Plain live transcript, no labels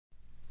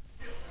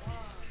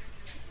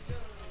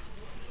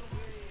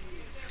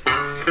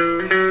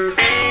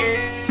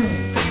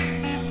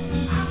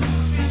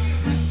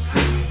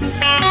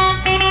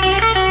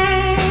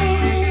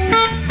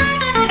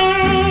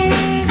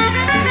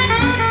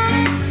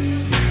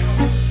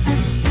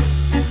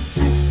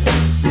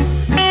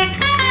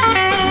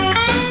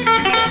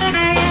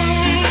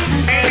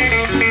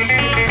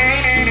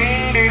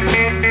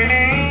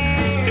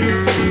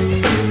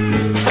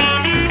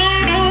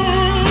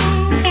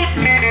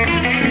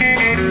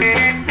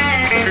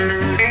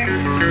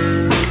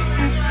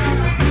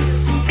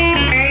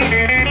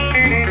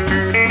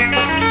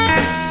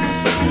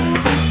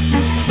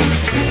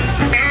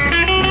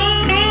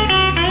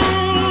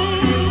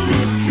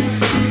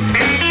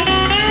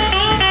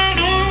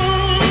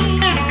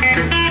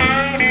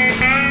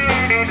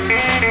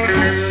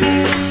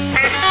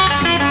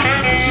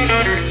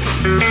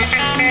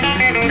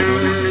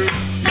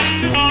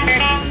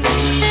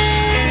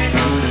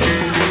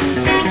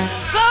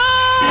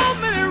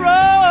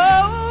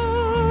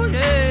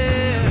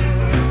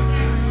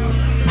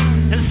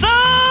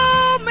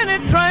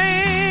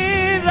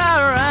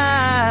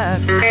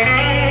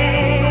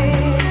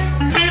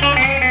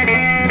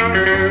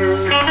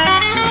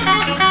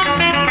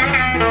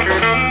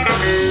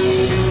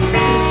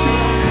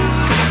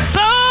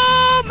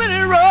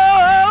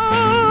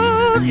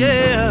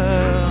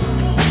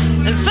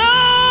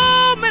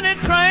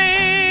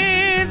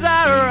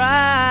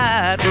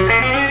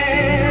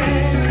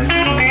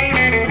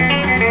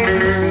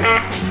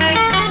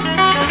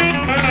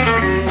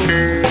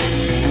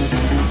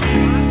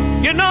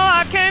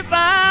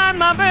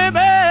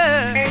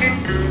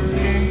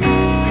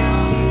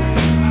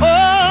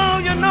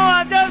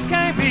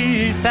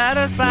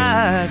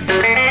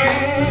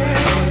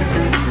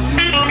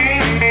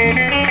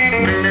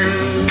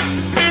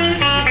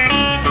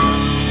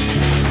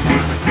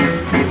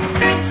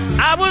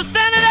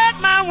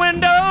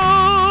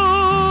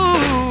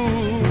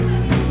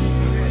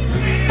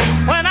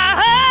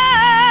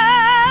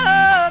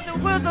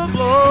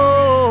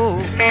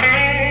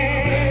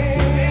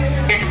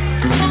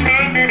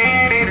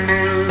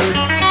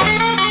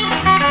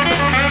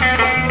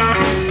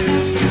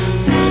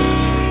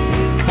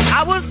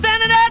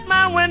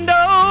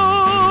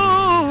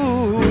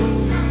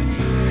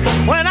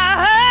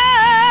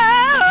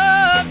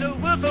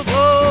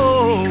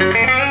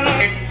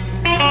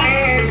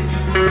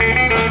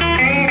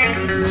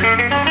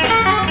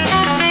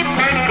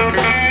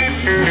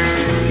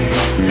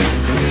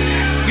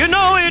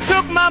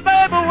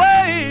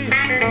away.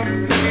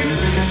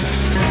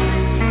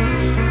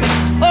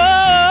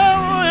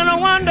 Oh, and I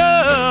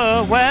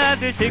wonder, where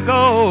did she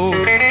go?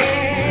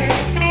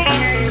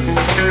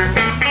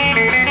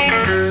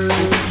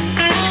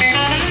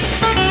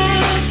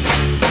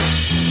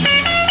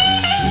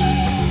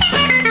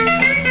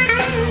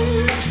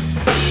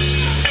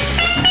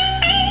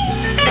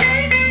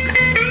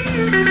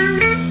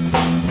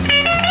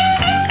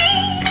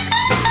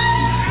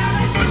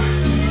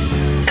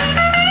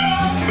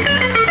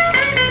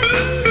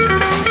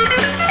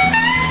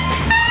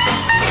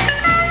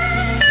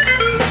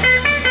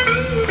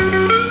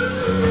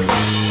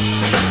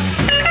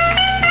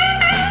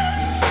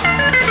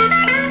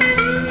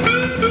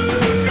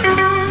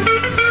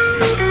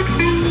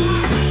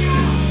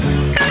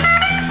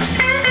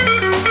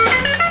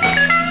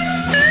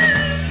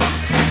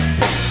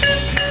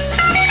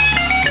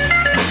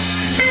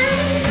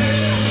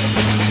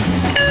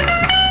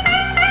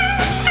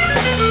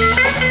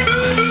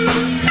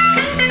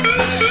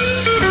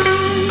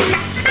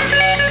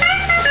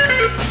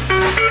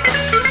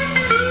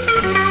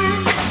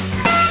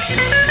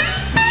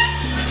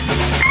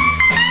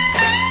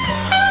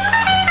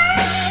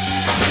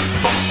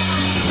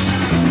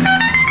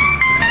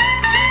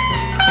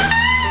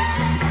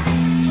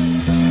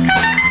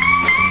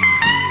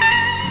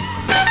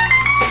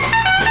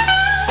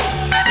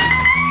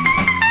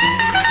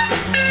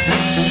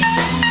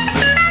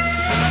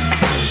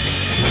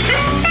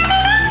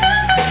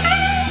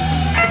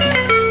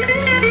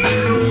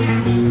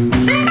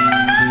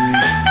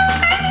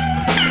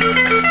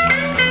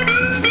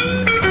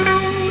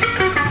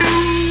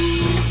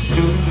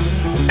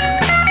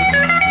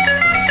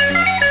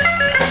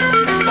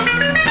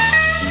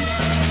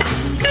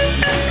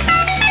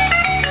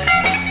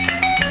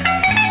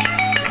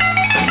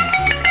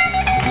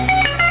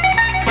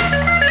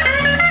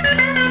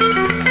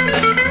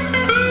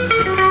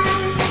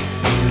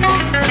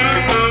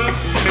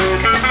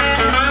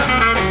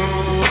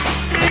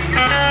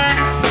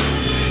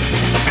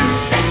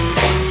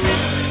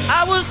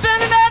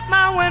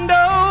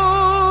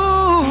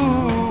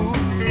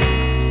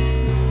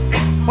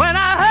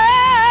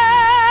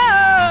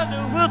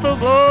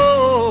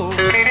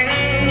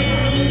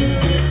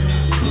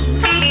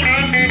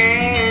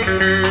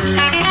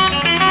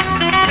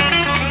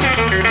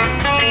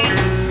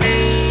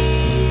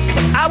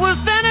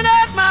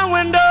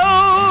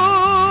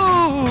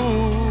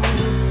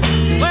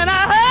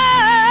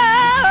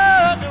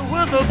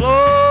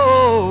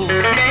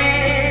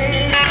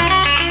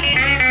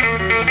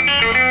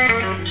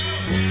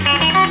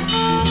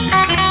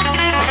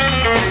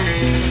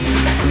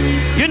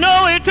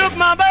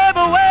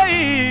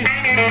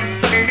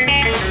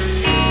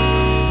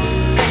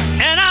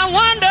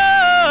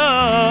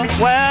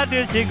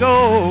 She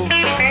go.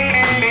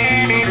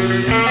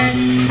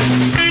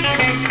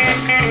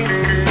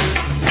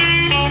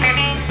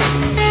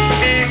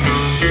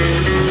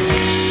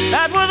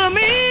 That was a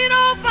mean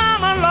old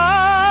farmer,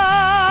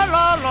 Lord,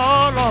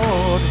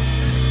 Lord,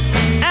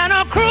 and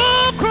a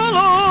cruel, cruel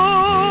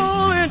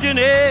old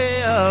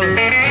engineer.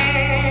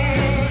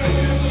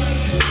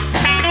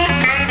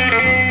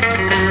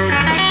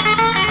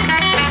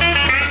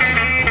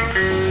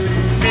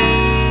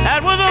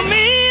 That was a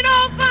mean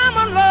old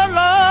farmer, Lord,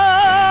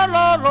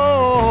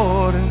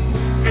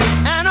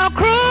 and a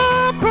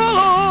cruel, cruel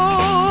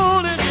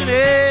old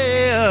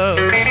engineer.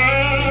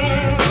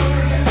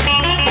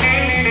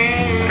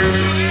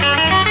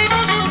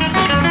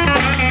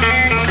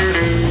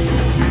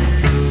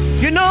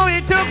 You know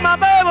he took my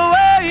baby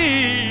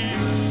away,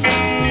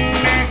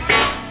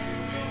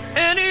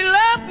 and he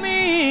left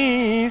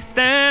me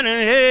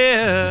standing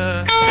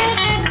here.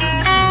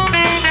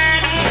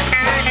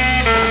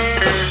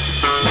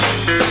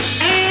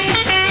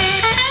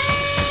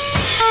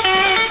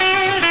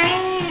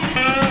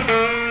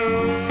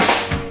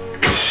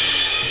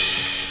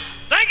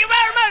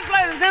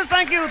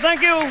 Thank you,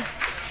 thank you.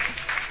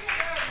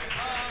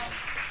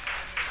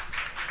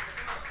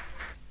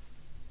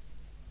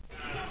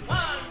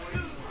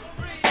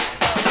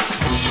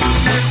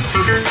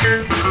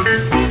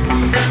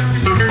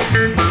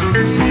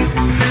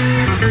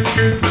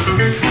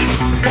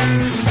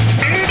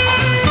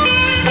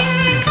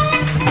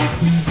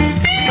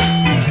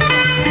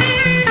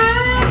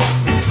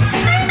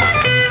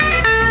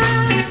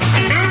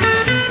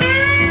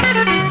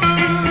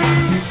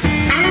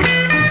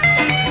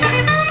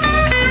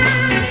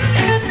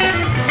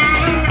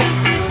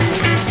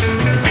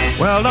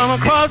 Well, I'm a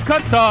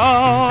crosscut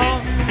saw.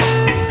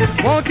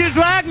 Won't you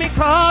drag me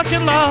across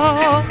your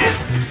lawn?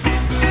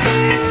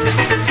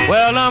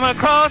 Well, I'm a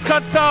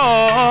crosscut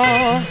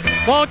saw.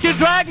 Won't you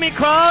drag me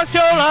across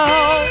your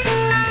lawn?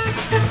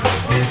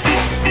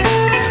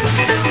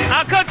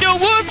 I cut your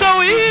wood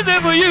so easy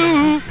for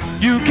you,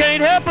 you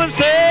can't help but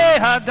say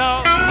hot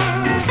dog.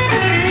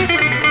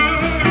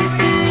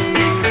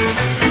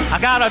 I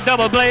got a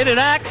double-bladed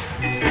axe,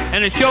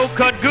 and it's sure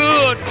cut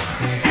good.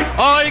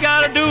 All you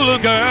gotta do, little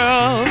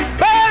girl,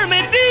 bury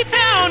me deep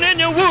down in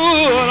your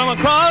wood. I'm a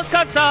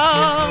crosscut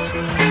saw.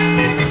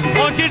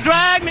 Won't you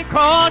drag me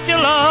across your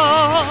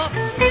lawn?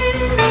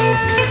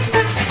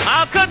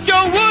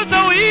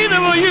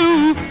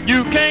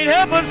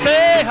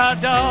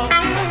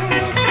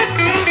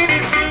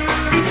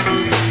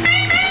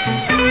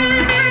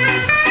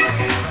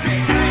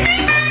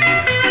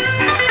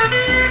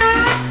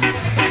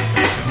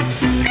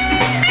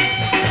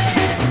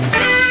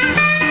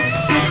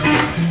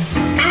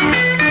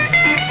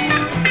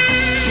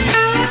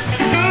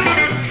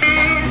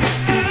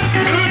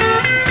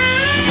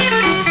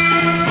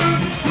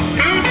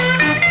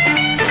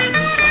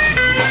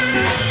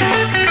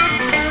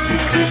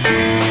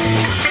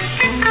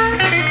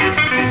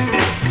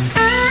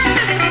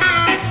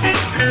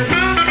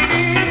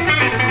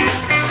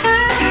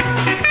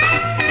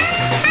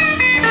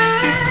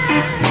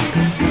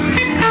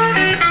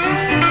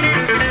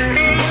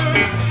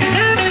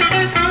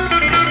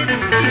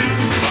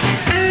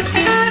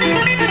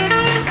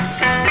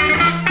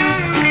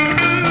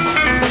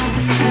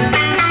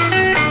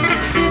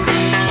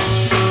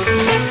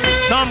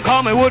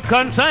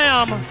 Woodcutting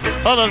Sam,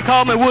 others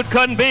call me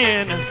Woodcutting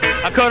Ben.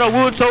 I cut her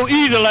wood so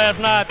easy last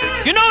night.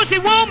 You know she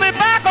want me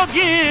back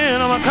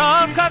again. I'm a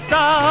crosscut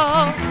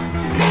saw.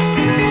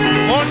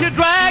 Won't you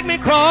drag me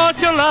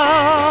across your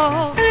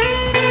lawn?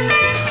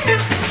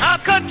 I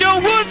cut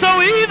your wood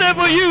so easy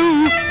for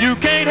you. You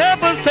can't help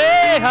but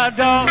say I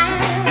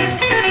don't.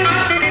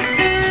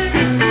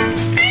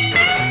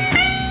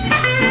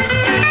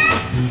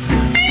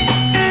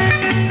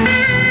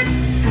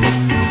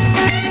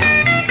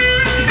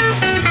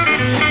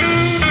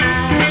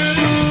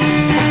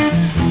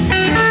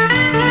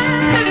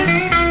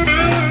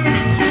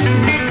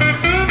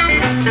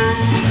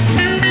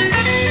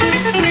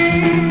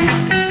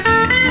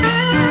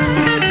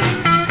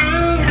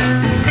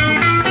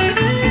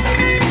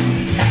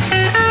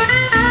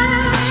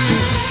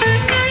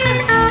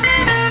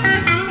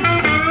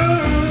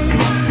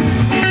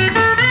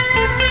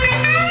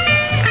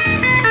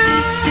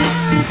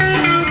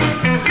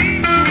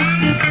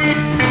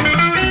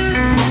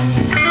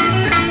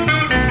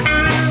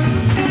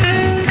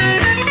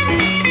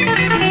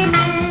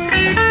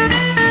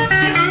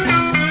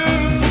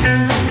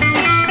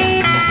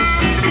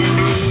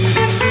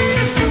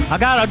 I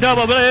got a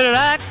double-bladed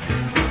axe,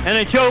 and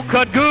it sure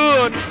cut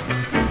good.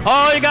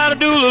 All you gotta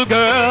do, little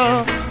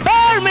girl,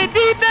 bury me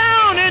deep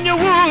down in your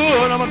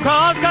wood. I'm a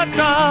crosscut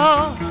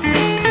saw.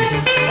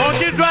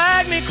 Won't you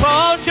drag me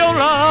across your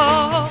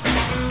lawn?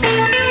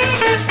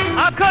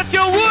 I cut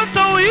your wood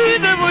so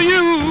easy for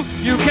you.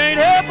 You can't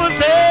help but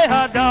say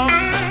I don't.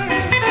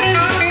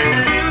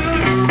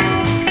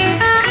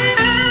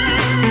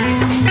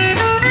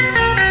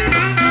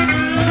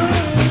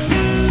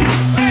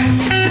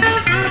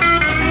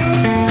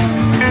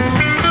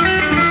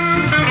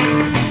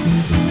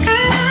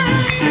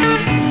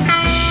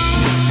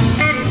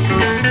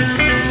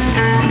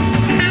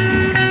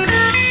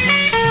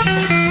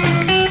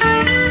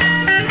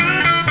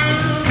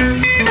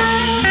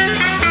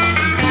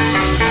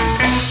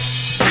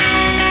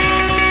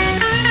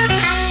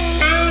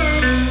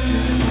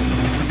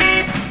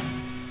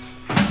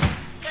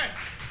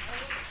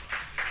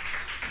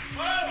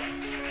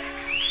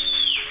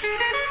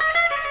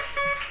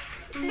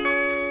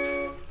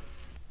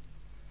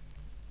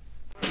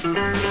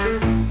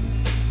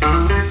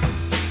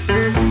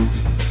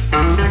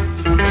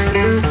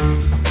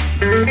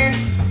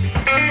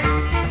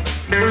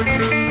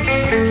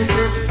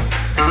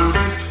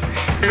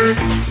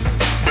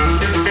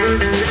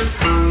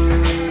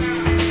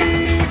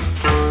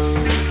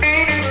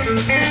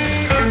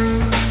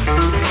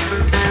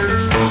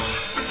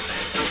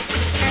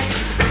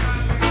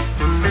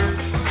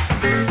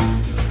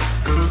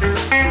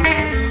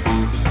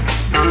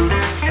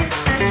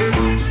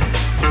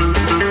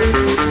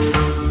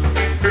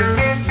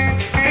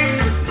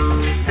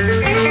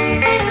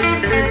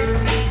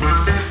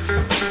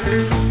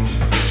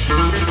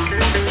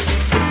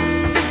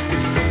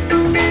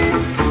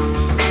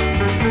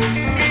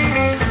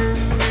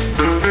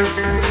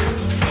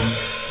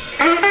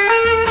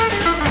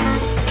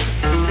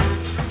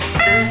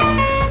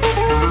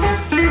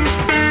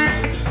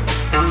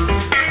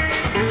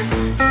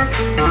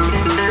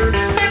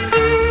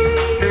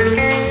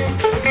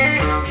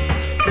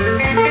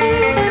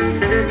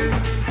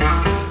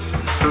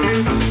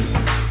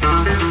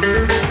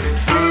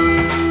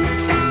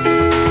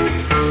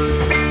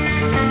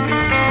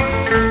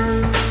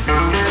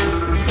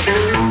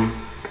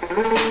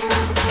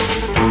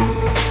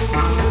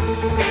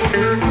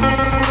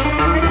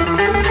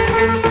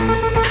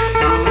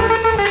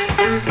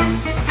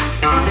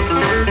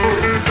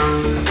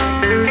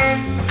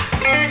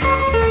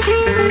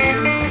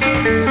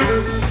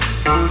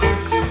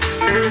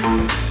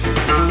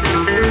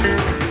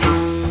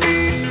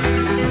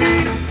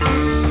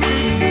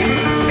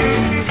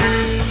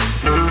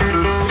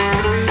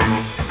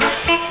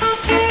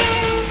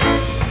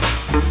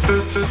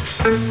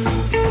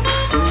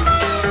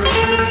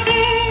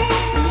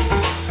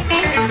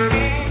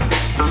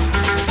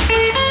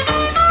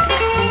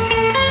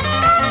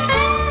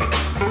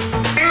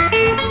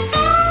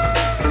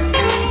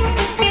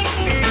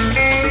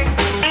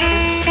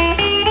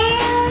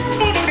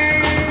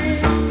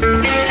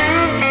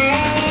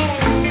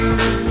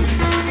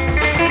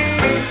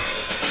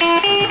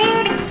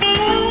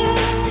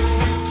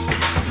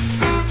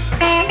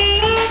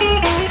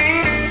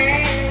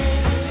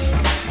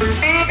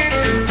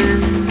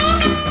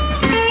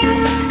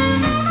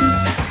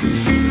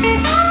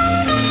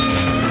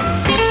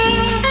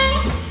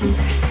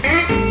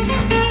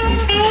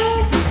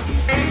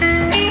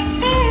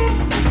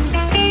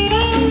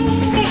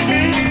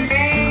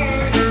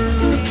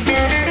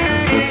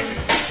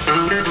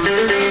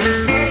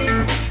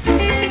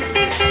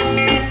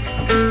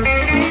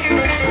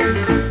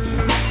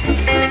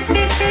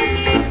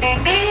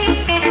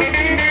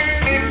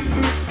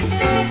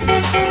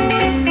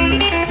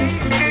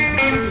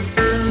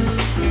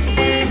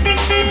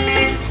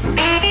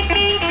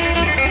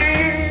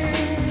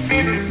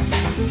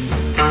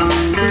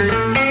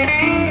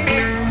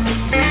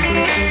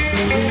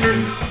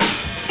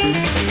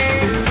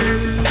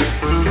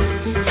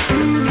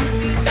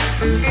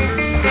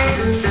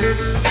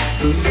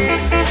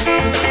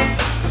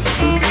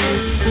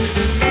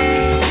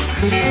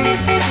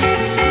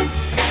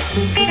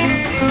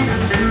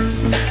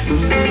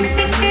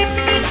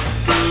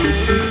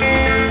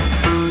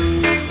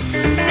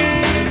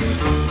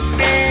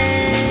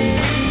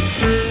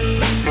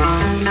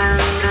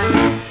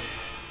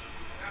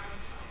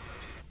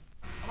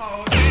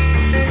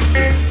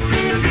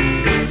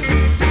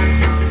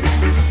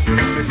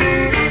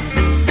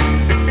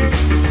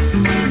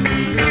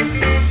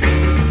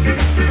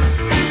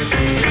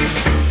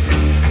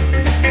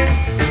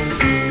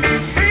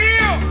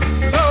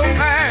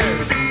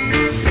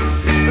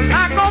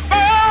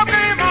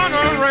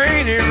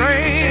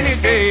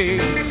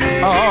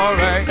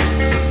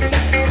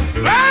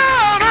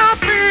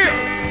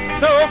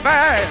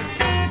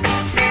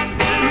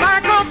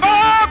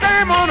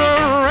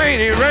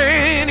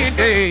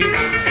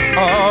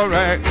 all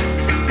right.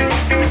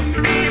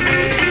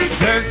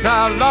 Since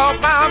I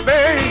lost my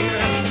baby,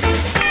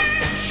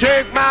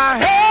 shake my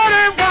head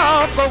and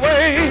walk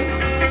away.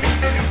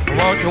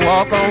 Won't you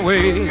walk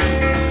away?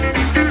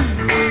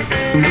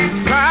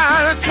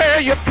 Trying to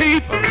tell you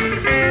people,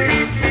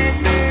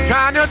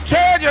 trying to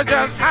tell you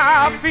just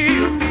how I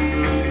feel.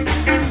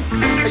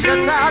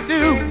 Yes, I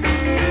do.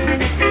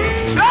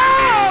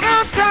 Lord,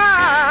 I'm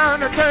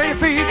trying to tell you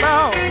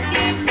people,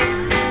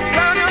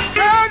 trying to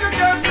tell you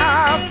just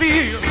how I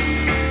feel.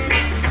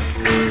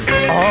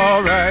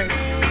 All right.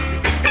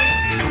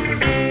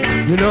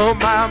 You know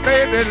my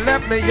baby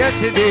left me, yes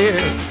she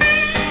did.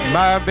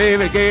 My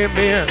baby gave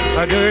me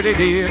a dirty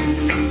deal.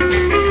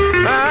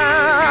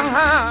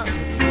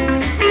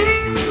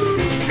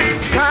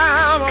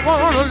 Time I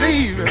wanna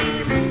leave it,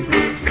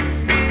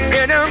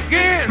 and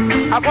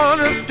again I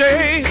wanna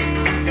stay.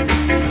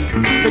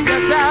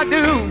 Yes I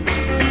do.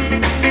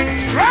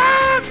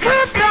 Right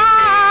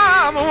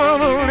sometime I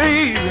wanna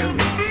leave it,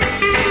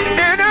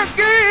 and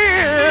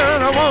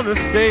again I wanna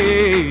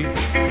stay.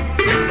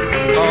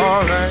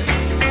 All right.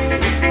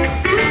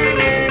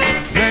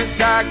 Since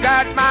I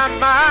got my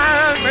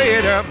mind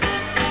made up,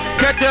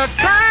 get your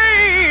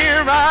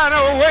train right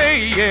away,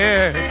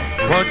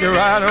 yeah. Want you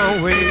right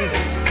away.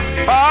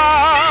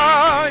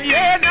 Oh,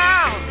 yeah,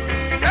 now.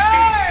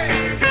 Hey!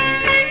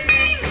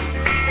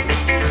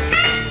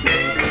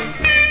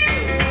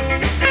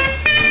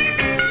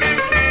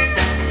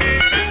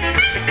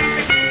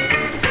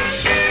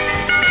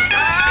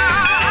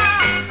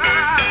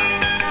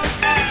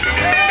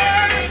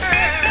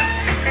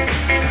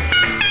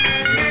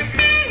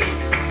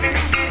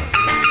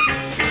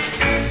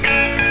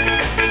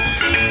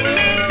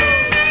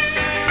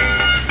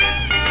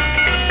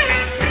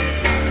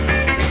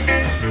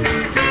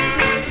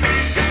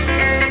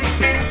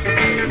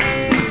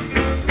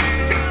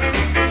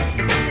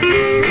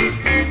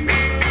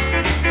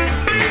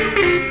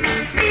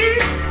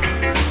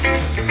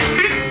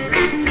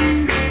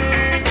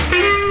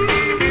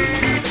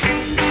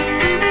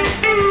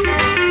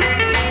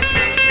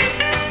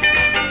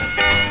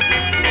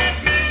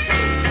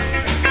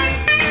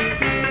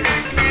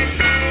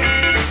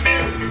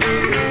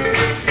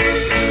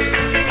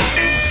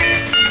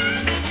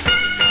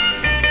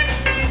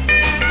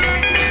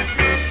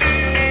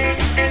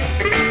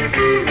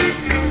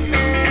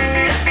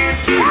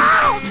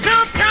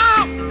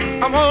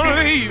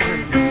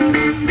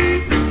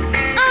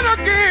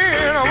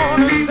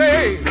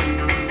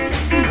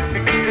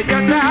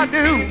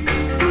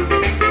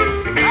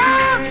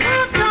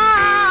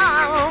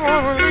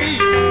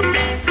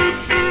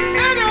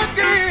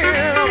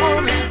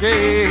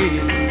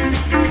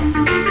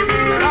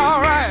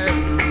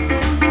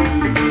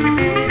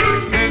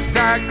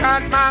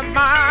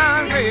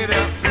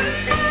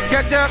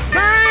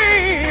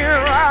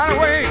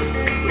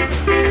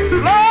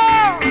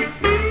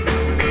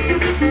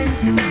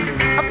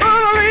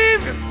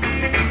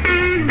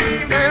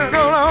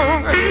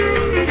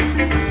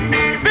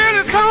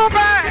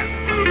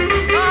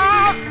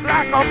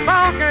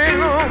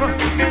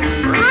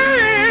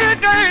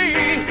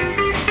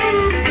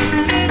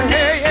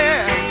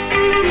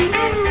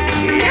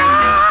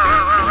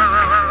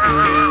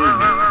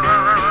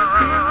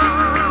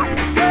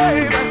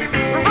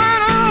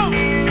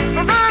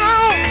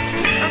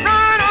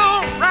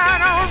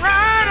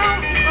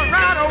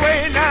 Right away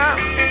now.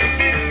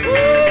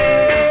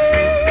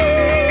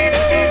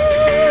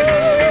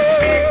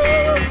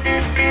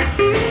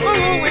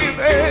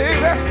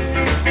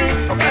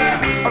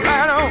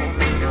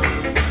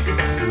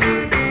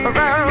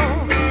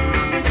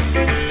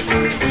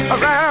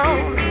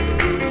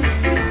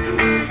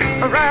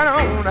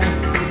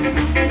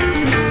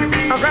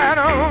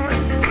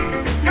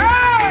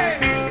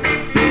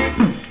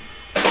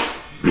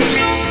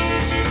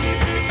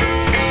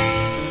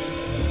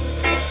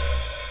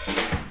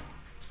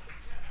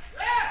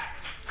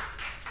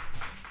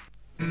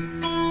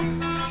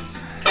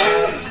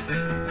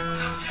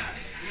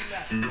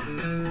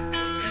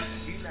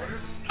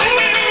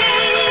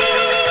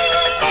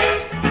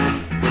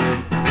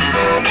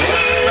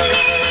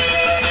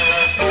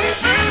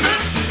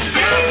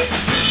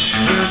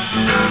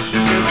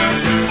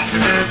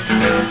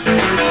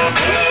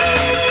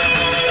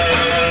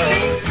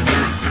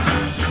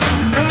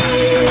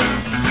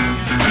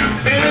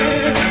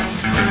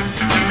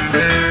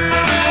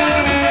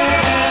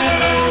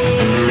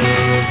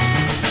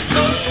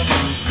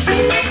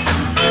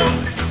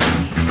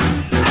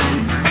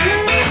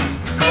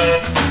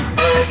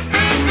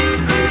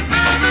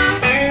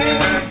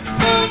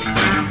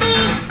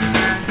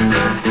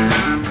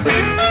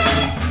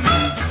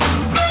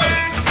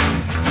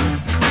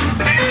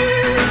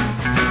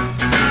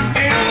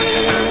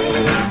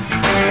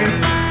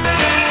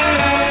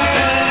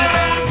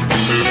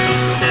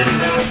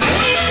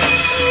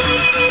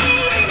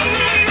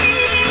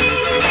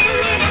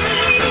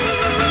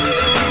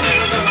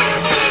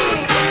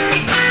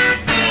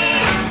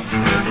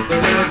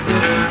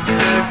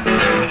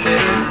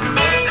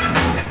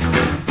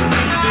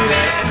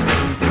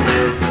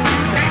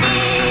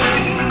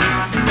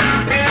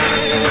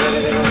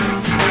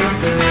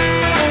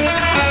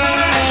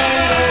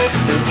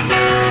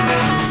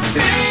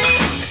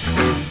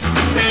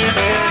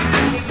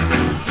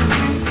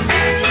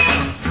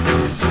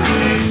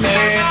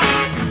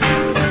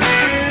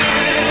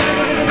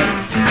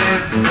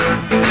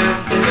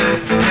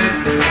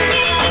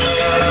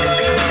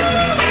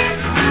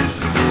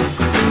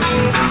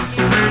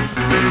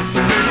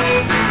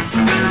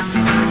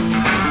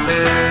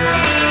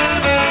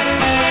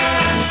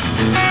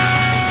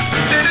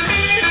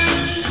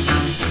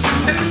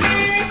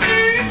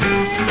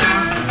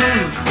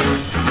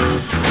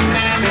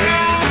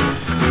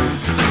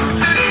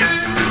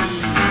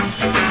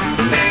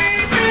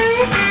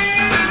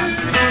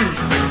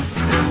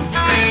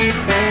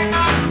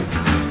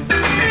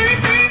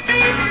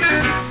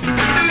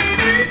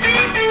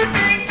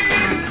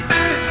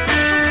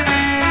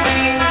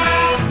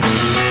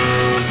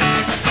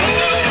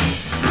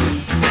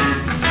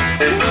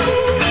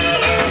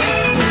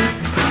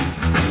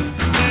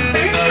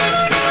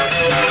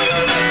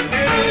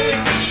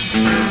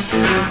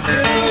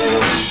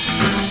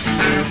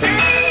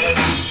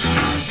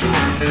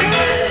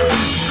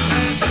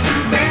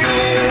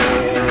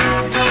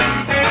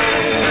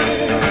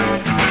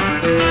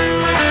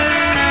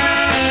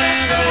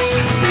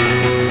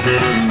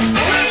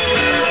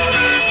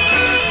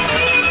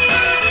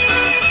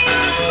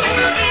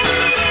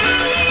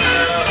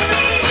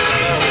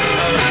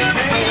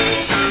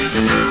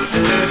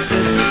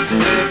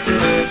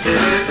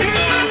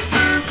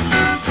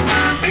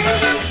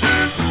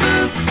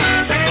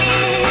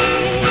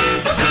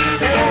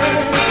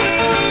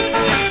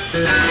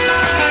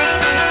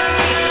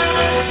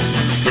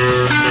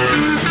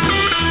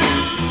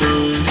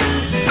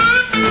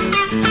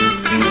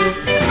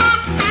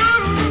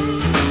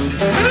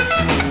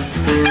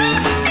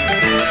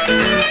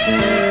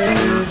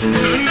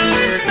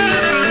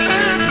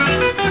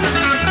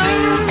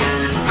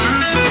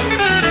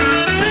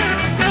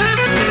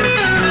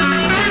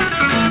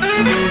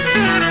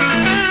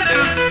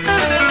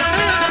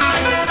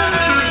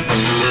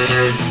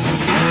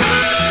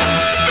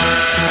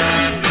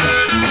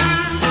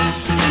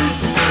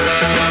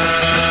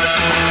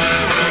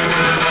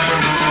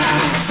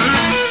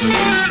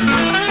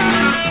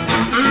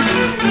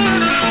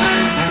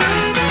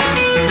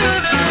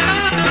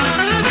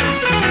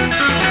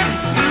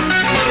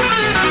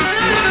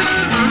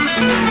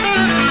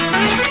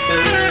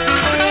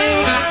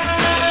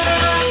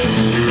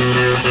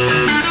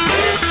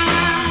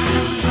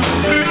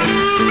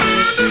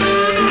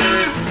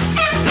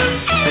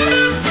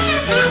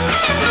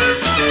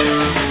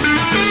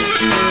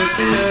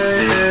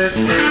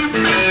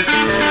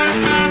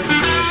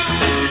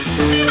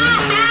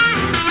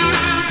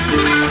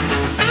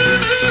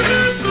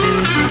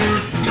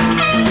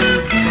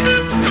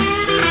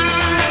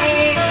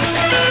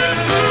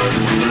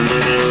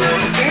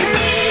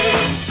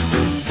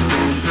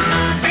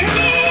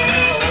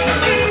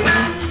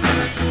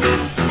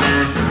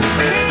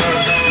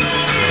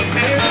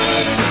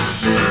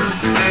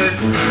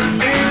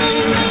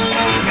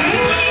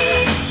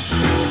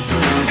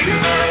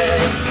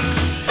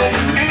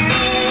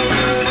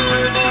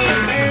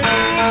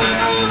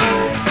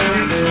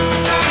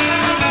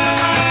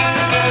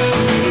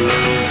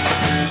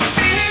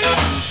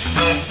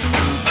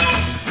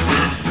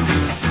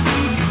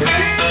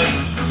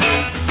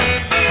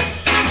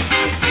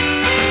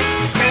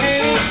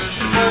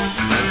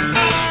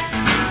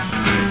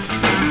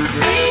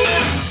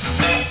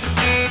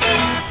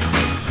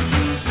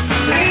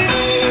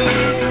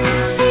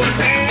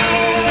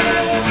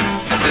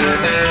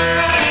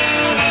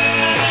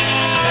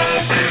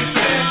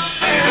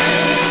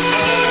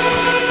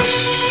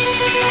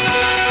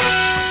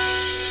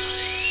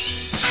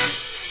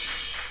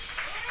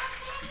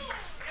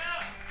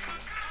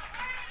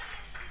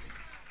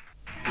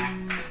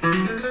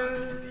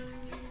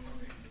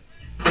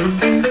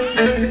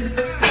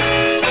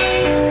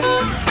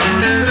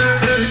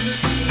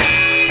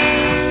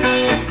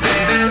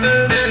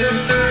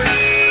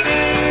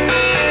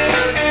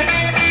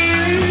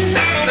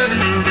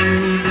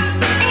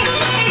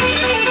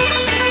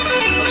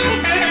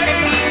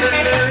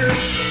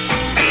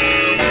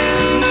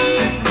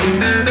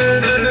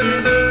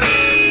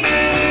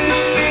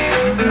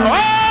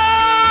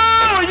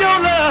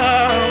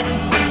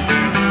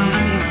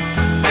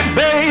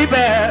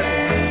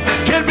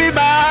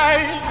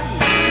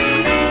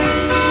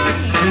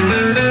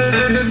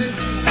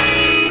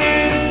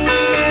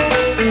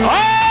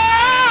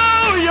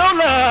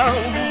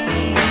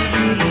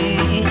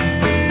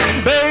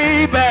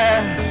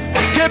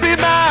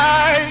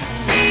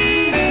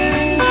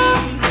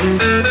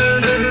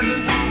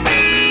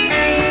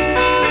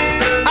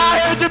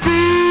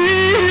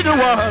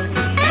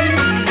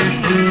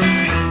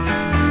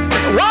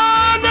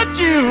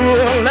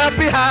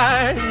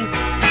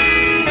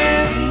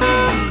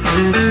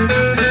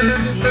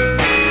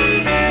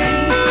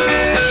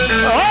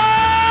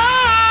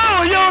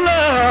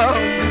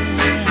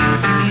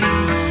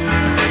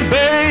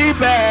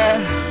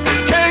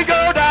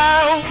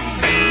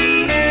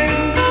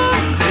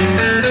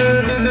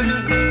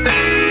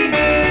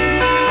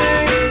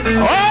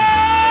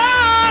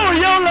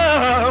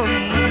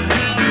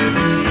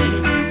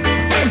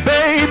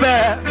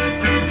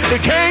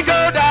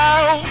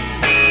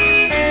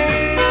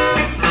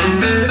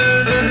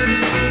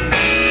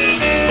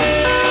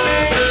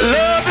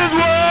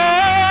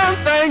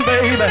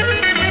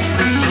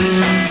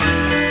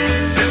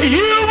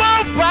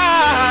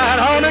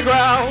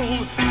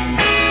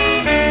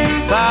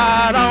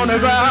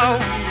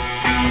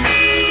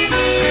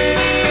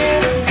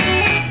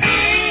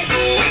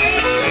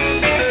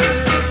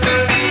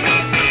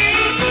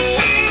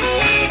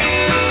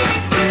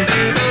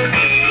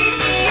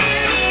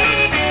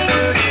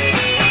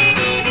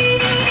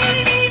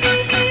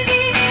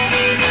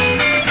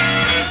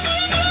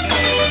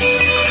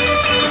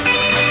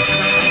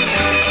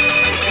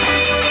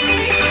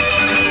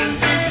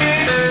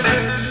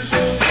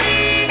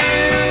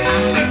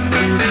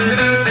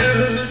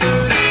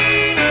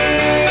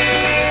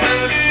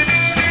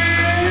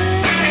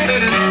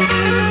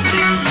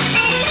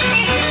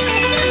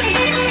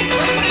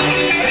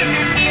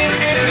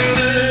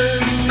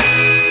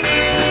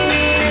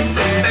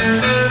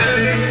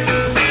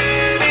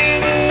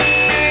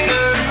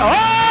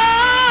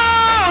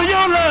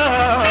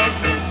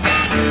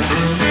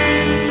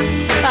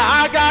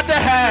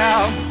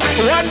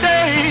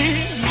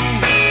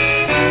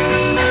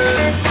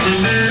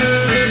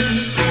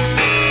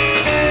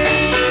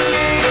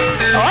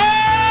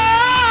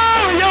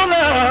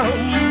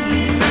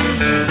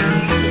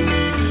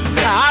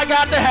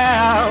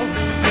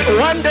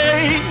 one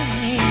day.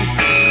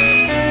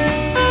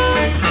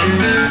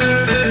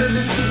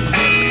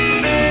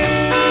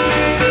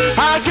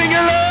 How can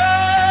you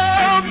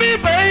love me,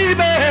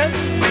 baby?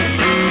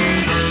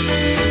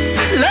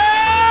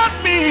 Love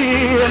me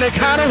any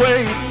kind of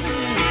way.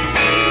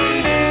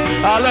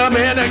 I love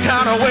me any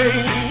kind of way.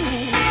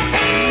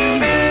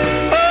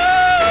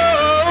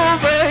 Oh,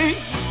 babe.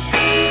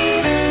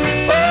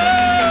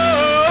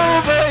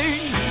 Oh,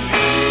 babe.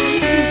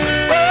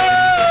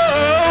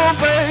 Oh,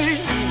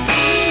 babe.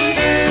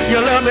 You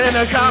love me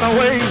any kind of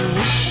way.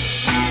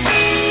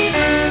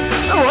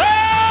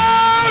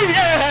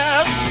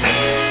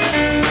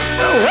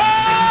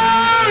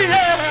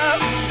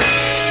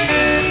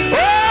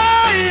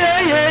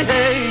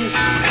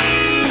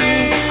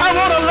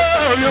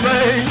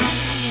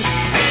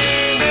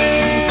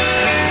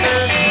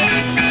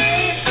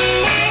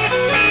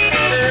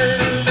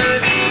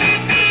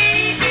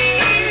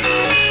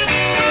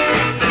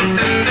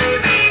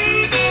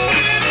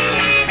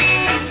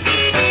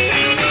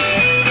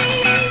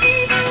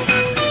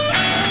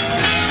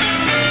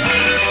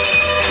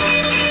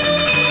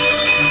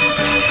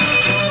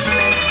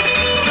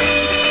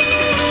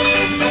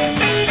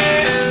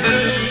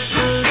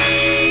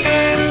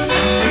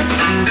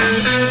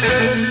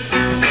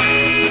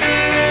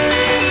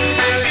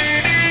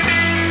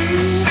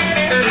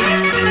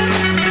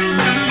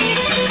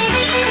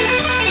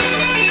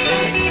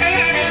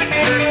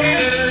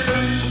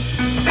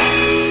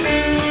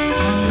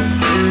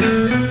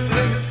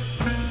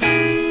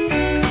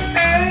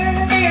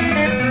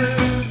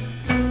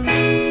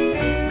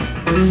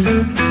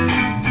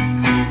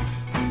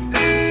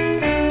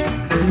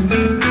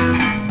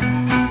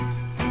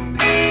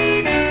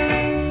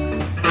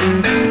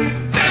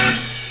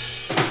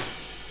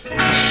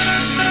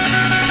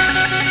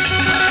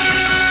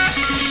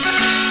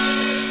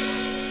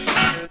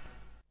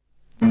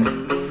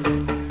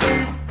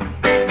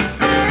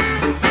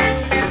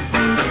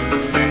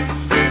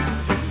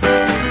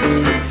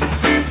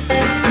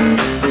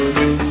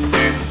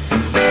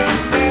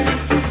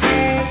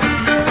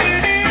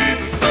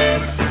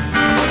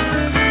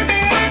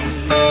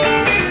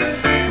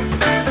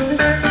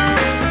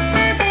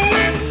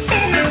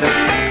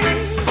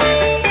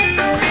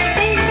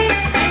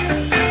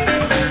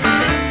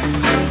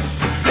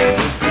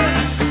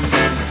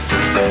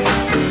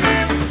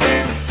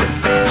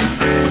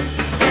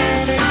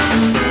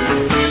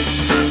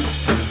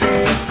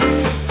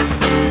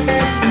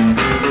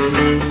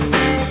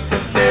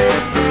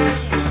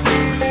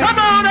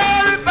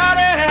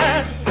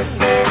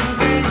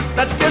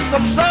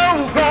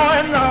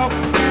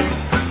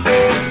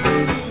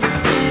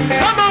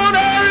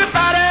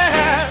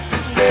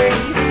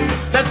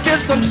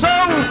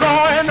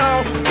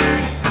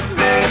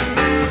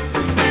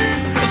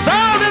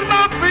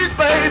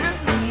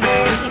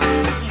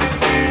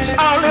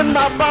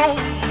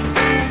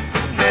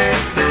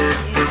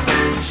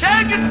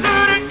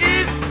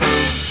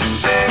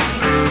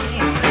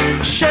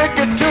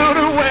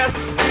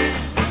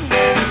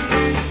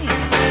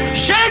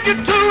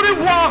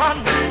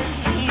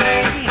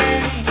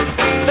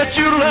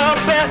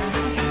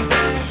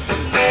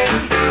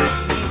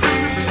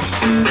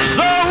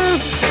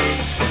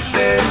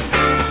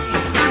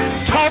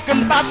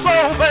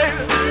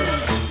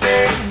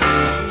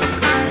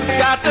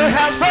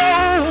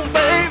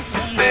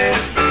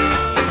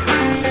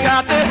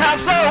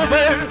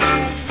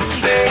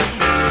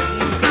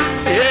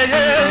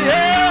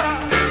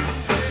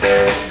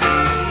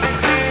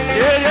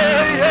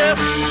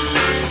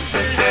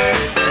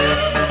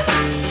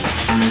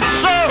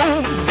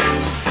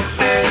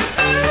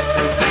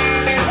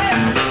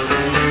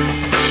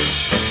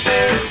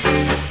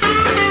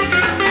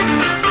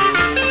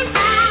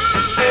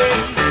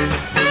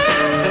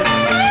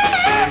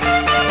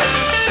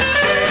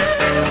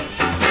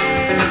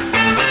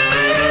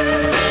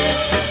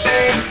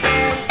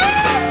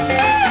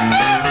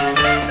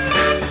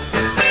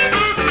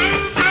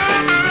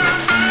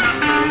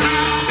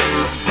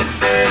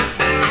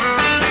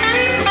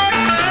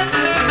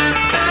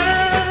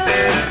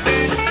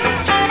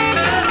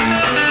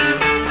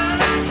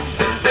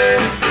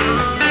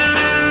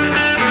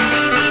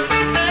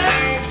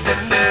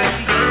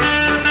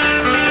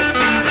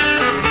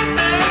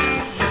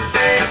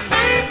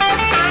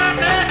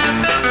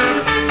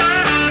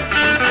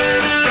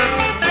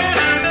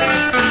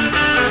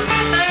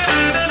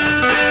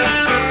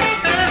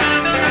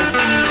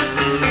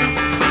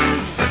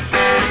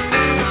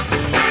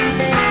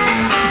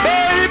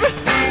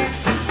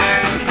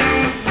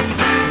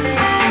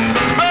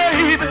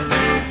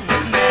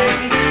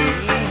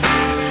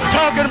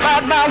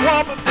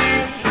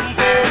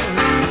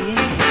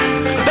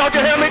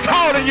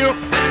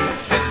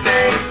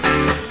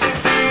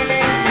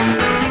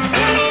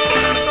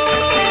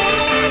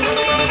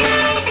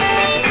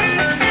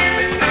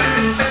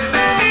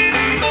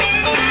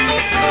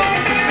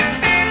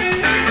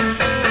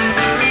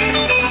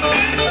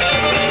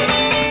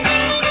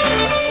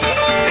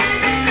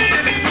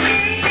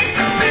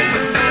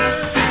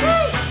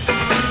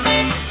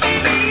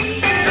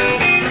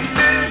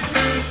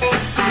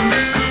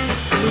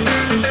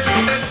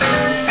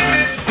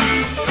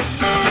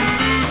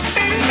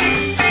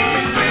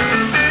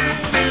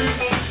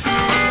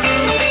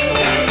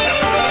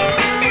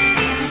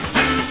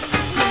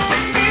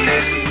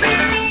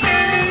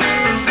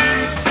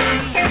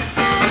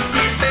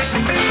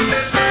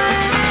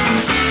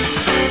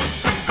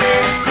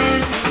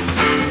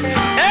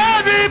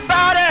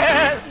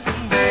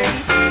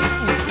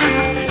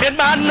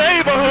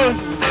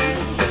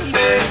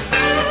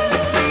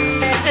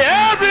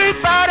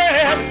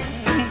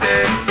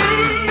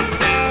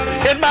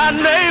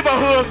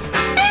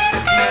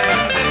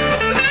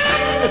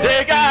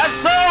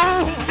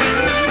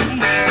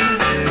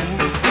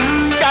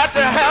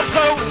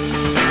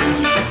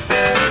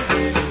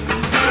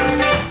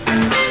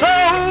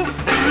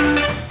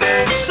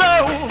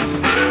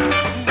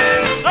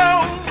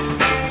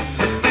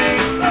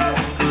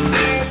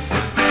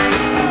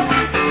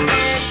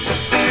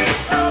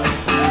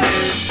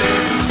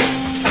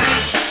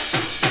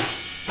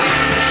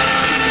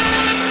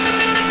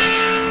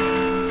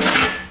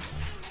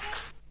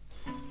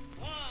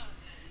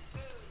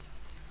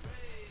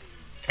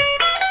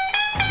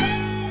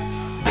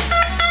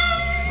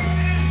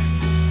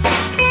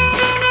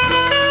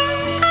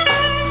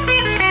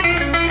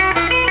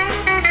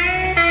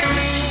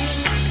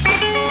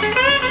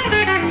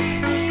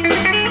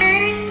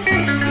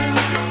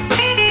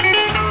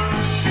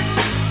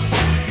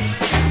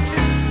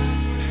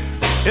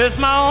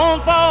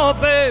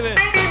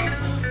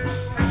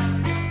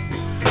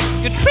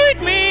 You treat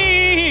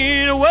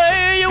me the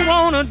way you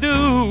wanna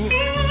do.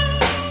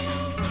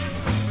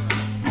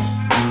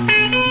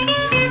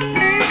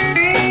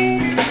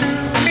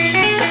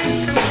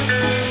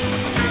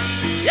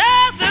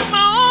 Yes, it's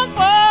my own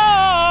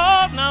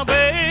fault now,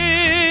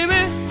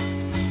 baby.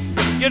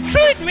 You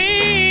treat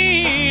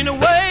me the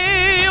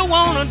way you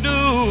wanna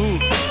do.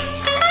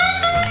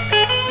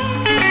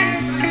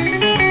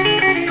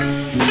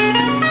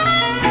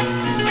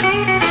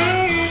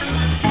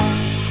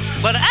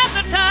 But at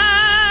the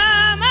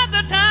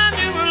time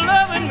you were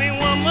loving me,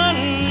 woman.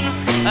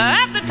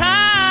 At the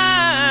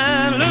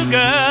time, little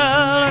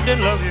girl, I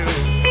didn't love you.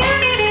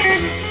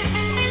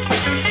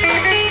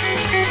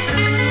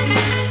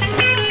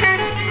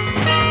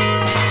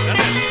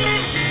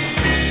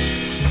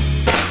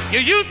 You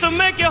used to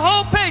make your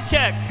whole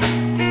paycheck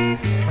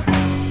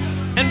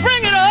and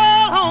bring it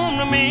all home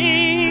to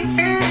me.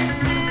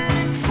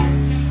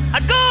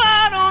 I'd go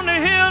out on the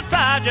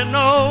hillside, you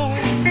know,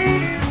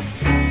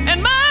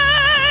 and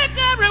make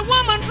every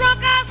woman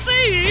drunk I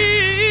see.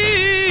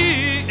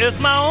 It's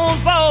my own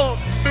fault.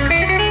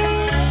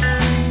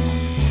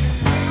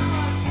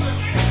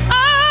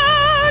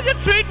 Oh, you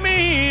treat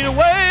me the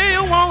way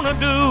you wanna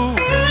do.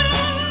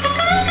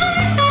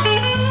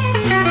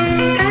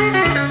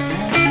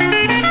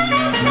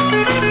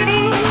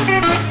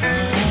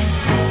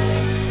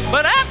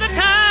 But at the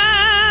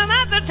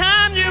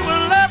time you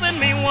were loving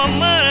me,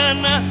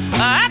 woman.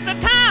 At the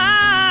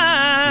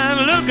time,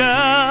 little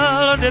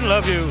girl, I didn't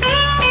love you.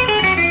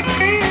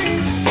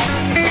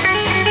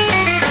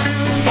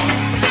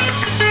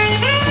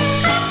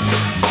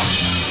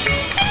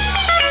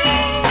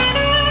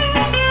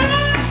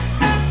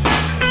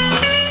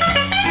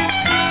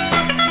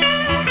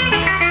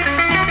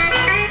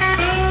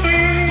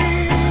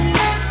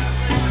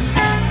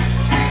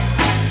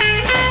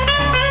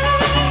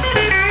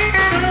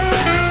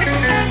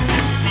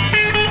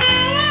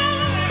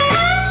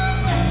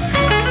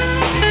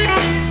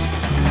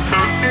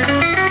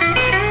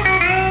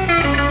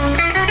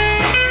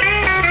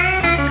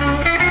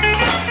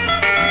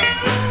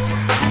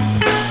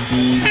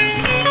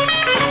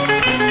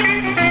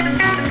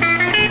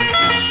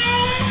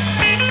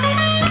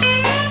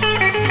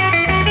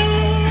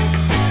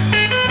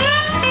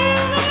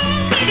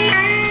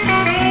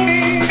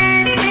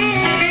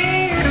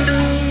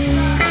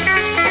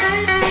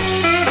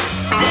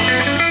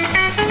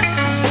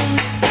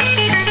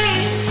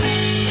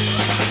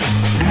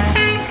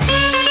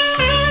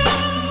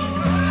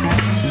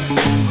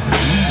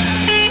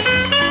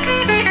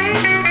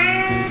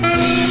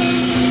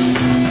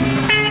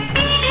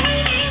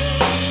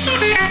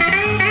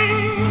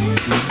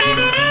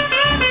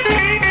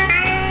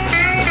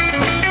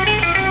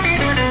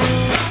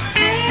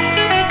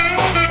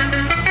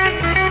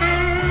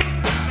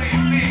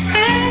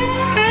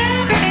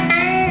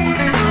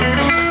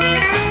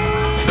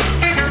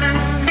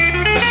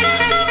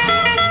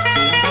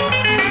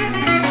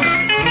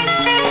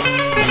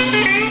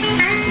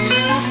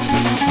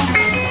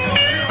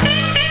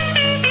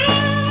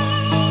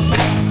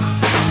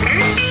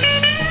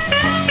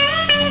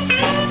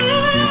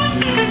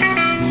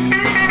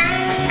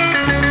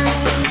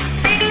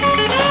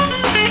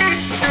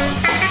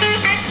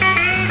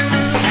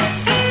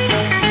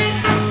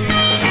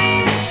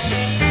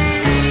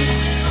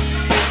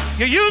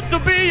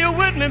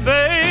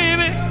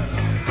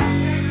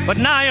 But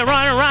now you're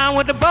running around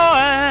with the boy.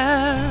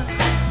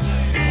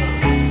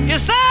 You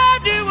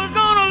said you was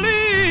gonna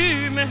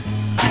leave me.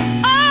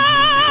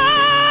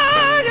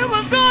 Oh, you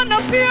was going to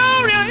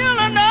Peoria,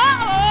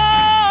 Illinois.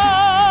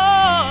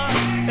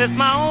 It's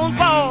my own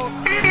fault.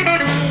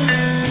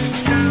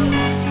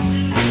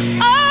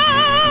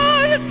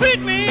 Oh, you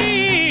treat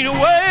me the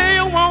way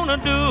you wanna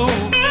do.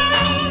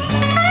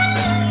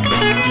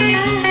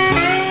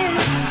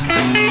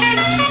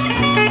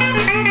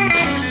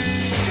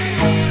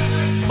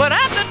 But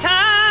at the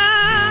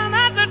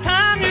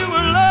time you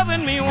were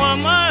loving me,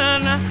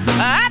 woman.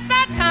 At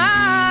that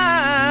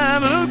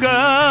time, little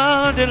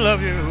girl, I didn't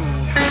love you.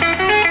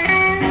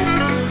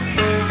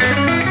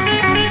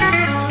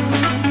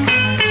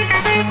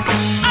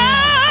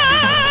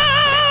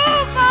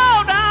 Oh,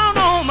 fall down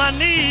on my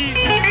knees.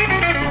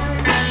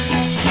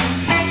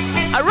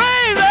 I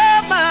raise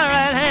up my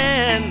right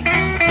hand.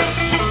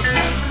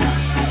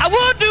 I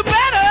would do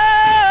better.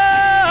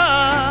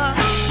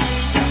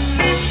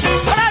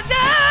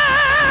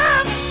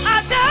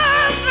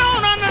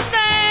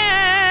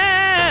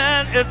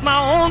 It's my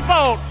own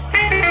fault.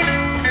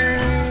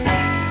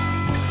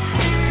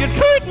 You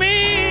treat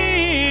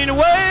me the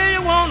way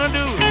you wanna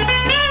do.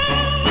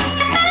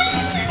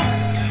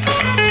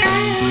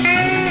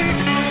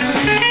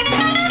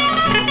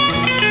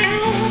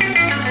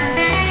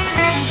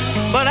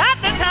 But at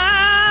the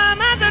time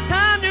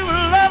you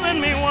were loving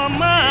me,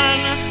 woman.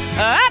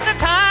 At the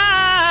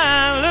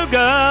time, little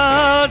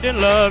girl didn't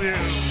love you.